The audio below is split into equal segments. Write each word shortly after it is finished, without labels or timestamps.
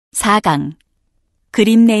4강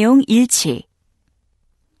그림 내용 일치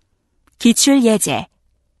기출예제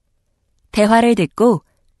대화를 듣고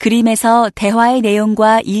그림에서 대화의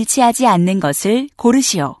내용과 일치하지 않는 것을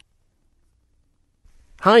고르시오.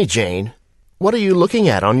 Hi, Jane. What are you looking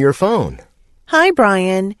at on your phone? Hi,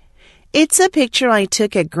 Brian. It's a picture I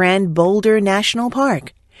took at Grand Boulder National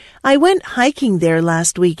Park. I went hiking there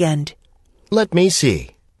last weekend. Let me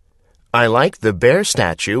see. I like the bear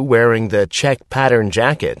statue wearing the check pattern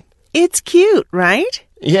jacket. It's cute, right?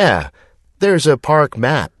 Yeah, there's a park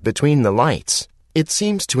map between the lights. It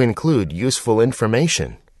seems to include useful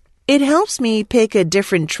information. It helps me pick a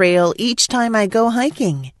different trail each time I go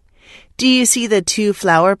hiking. Do you see the 2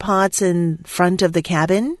 flower pots in front of the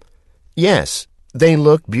cabin? Yes, they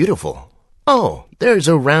look beautiful. Oh, there's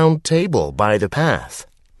a round table by the path.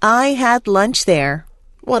 I had lunch there.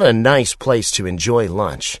 What a nice place to enjoy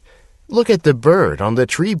lunch. Look at the bird on the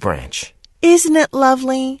tree branch. Isn't it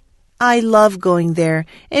lovely? I love going there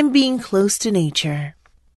and being close to nature.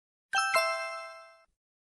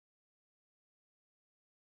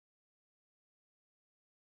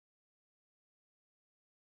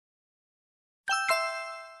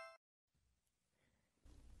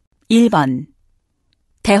 (1번)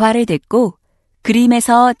 대화를 듣고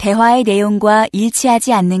그림에서 대화의 내용과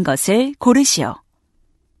일치하지 않는 것을 고르시오.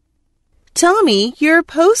 Tommy, your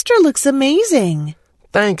poster looks amazing.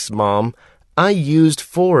 Thanks, Mom. I used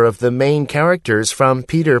 4 of the main characters from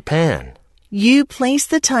Peter Pan. You placed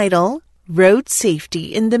the title, Road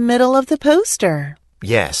Safety, in the middle of the poster.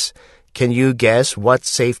 Yes. Can you guess what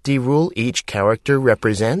safety rule each character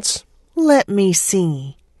represents? Let me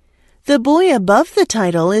see. The boy above the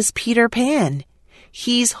title is Peter Pan.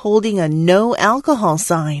 He's holding a no alcohol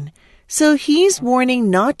sign, so he's warning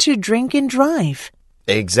not to drink and drive.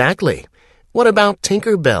 Exactly. What about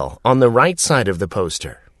Tinkerbell on the right side of the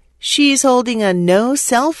poster? She's holding a no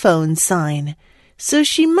cell phone sign, so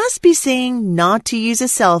she must be saying not to use a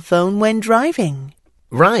cell phone when driving.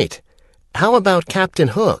 Right. How about Captain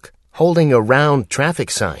Hook holding a round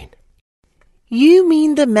traffic sign? You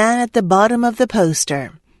mean the man at the bottom of the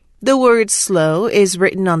poster. The word slow is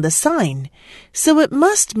written on the sign, so it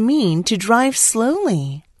must mean to drive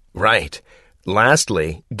slowly. Right.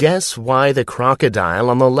 Lastly, guess why the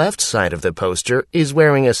crocodile on the left side of the poster is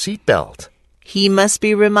wearing a seatbelt? He must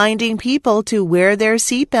be reminding people to wear their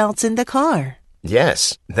seatbelts in the car.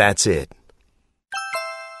 Yes, that's it.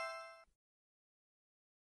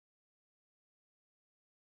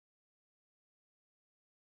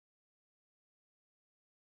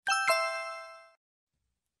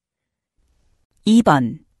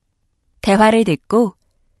 (2번) 대화를 듣고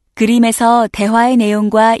그림에서 대화의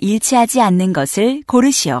내용과 일치하지 않는 것을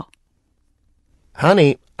고르시오.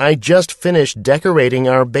 Honey, I just finished decorating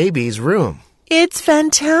our baby's room. It's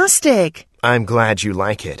fantastic. I'm glad you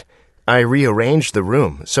like it. I rearranged the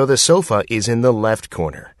room so the sofa is in the left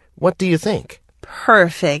corner. What do you think?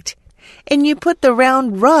 Perfect. And you put the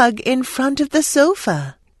round rug in front of the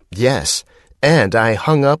sofa. Yes, and I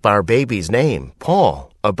hung up our baby's name,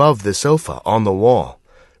 Paul, above the sofa on the wall.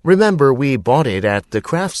 Remember, we bought it at the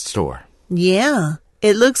craft store. Yeah,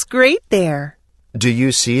 it looks great there. Do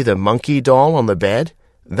you see the monkey doll on the bed?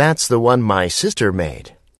 That's the one my sister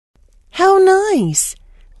made. How nice.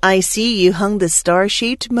 I see you hung the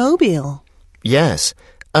star-shaped mobile. Yes,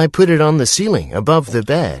 I put it on the ceiling above the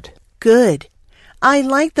bed. Good. I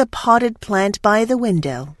like the potted plant by the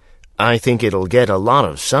window. I think it'll get a lot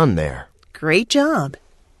of sun there. Great job.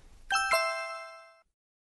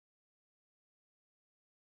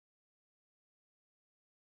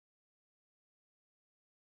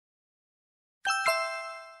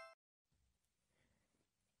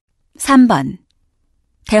 (3번)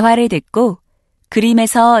 대화를 듣고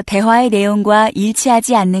그림에서 대화의 내용과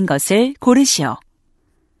일치하지 않는 것을 고르시오.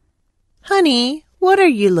 Honey, what are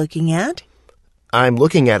you looking at? I'm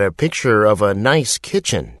looking at a picture of a nice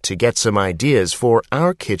kitchen to get some ideas for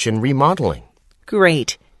our kitchen remodeling.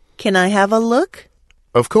 Great. Can I have a look?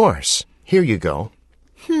 Of course. Here you go.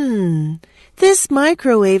 This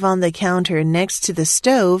microwave on the counter next to the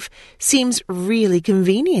stove seems really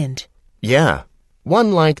convenient. Yeah,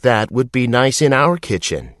 one like that would be nice in our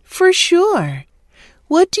kitchen. For sure.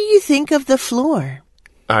 What do you think of the floor?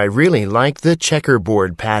 I really like the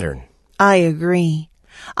checkerboard pattern. I agree.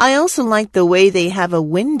 I also like the way they have a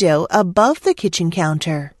window above the kitchen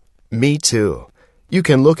counter. Me too. You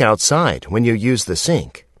can look outside when you use the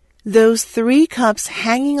sink. Those 3 cups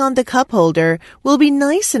hanging on the cup holder will be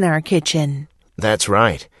nice in our kitchen. That's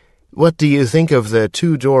right. What do you think of the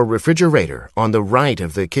 2-door refrigerator on the right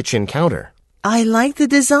of the kitchen counter? I like the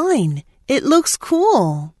design. It looks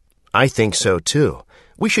cool. I think so too.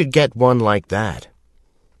 We should get one like that.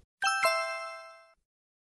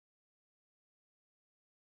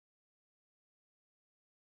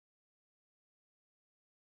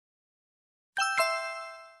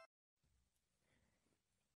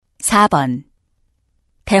 4번.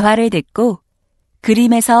 대화를 듣고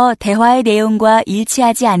그림에서 대화의 내용과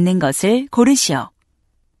일치하지 않는 것을 고르시오.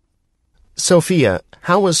 Sophia,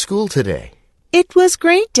 how was school today? It was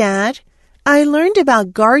great, Dad. I learned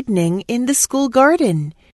about gardening in the school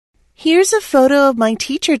garden. Here's a photo of my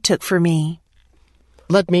teacher took for me.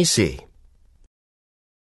 Let me see.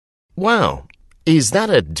 Wow, is that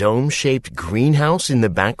a dome-shaped greenhouse in the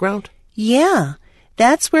background? Yeah,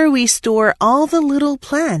 that's where we store all the little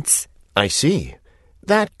plants. I see.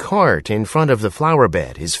 That cart in front of the flower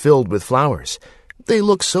bed is filled with flowers. They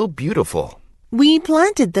look so beautiful. We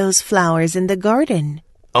planted those flowers in the garden.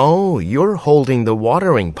 Oh, you're holding the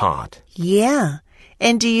watering pot. Yeah.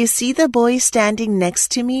 And do you see the boy standing next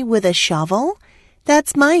to me with a shovel?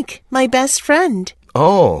 That's Mike, my best friend.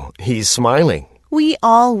 Oh, he's smiling. We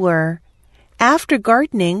all were. After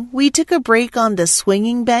gardening, we took a break on the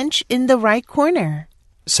swinging bench in the right corner.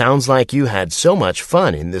 Sounds like you had so much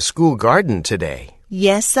fun in the school garden today.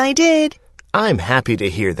 Yes, I did. I'm happy to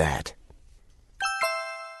hear that.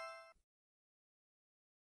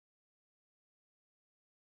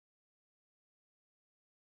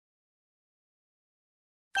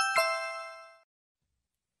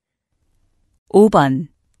 (5번)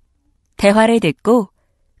 대화를 듣고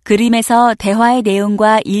그림에서 대화의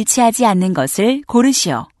내용과 일치하지 않는 것을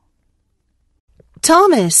고르시오.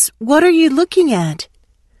 Thomas, what are you looking at?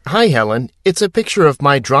 Hi, Helen. It's a picture of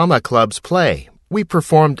my drama club's play. We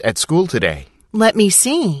performed at school today. Let me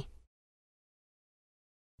see.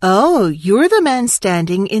 Oh, you're the man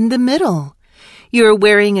standing in the middle. You're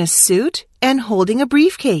wearing a suit and holding a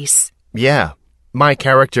briefcase. Yeah. My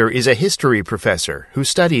character is a history professor who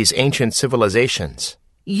studies ancient civilizations.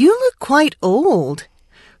 You look quite old.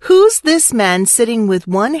 Who's this man sitting with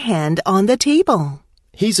one hand on the table?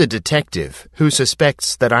 He's a detective who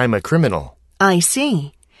suspects that I'm a criminal. I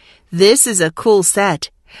see. This is a cool set.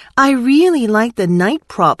 I really like the knight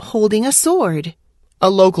prop holding a sword. A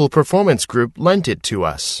local performance group lent it to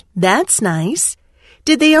us. That's nice.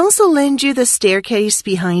 Did they also lend you the staircase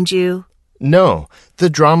behind you? No, the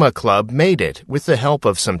drama club made it with the help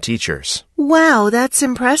of some teachers. Wow, that's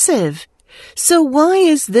impressive. So why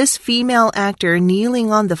is this female actor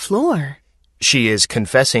kneeling on the floor? She is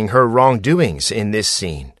confessing her wrongdoings in this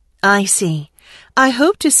scene. I see. I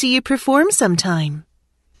hope to see you perform sometime.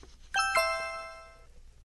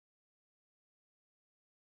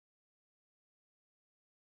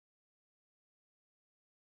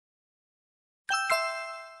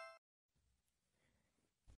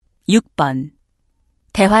 (6번)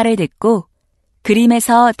 대화를 듣고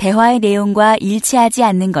그림에서 대화의 내용과 일치하지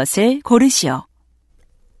않는 것을 고르시오.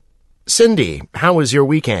 Cindy, how was your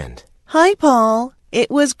weekend? Hi, Paul. It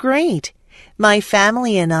was great. My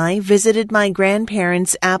family and I visited my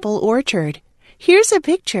grandparents' apple orchard. Here's a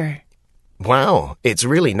picture. Wow, it's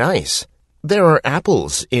really nice. There are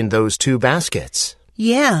apples in those two baskets.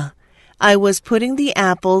 Yeah, I was putting the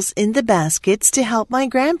apples in the baskets to help my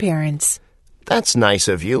grandparents. That's nice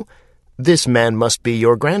of you. This man must be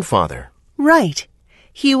your grandfather. Right.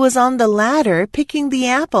 He was on the ladder picking the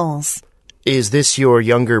apples. Is this your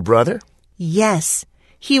younger brother? Yes.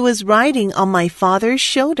 He was riding on my father's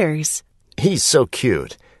shoulders. He's so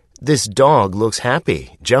cute. This dog looks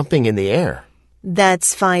happy, jumping in the air.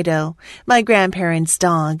 That's Fido, my grandparents'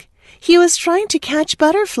 dog. He was trying to catch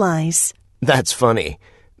butterflies. That's funny.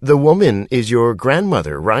 The woman is your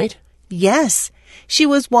grandmother, right? Yes. She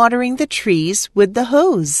was watering the trees with the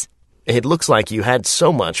hose. It looks like you had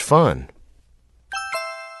so much fun.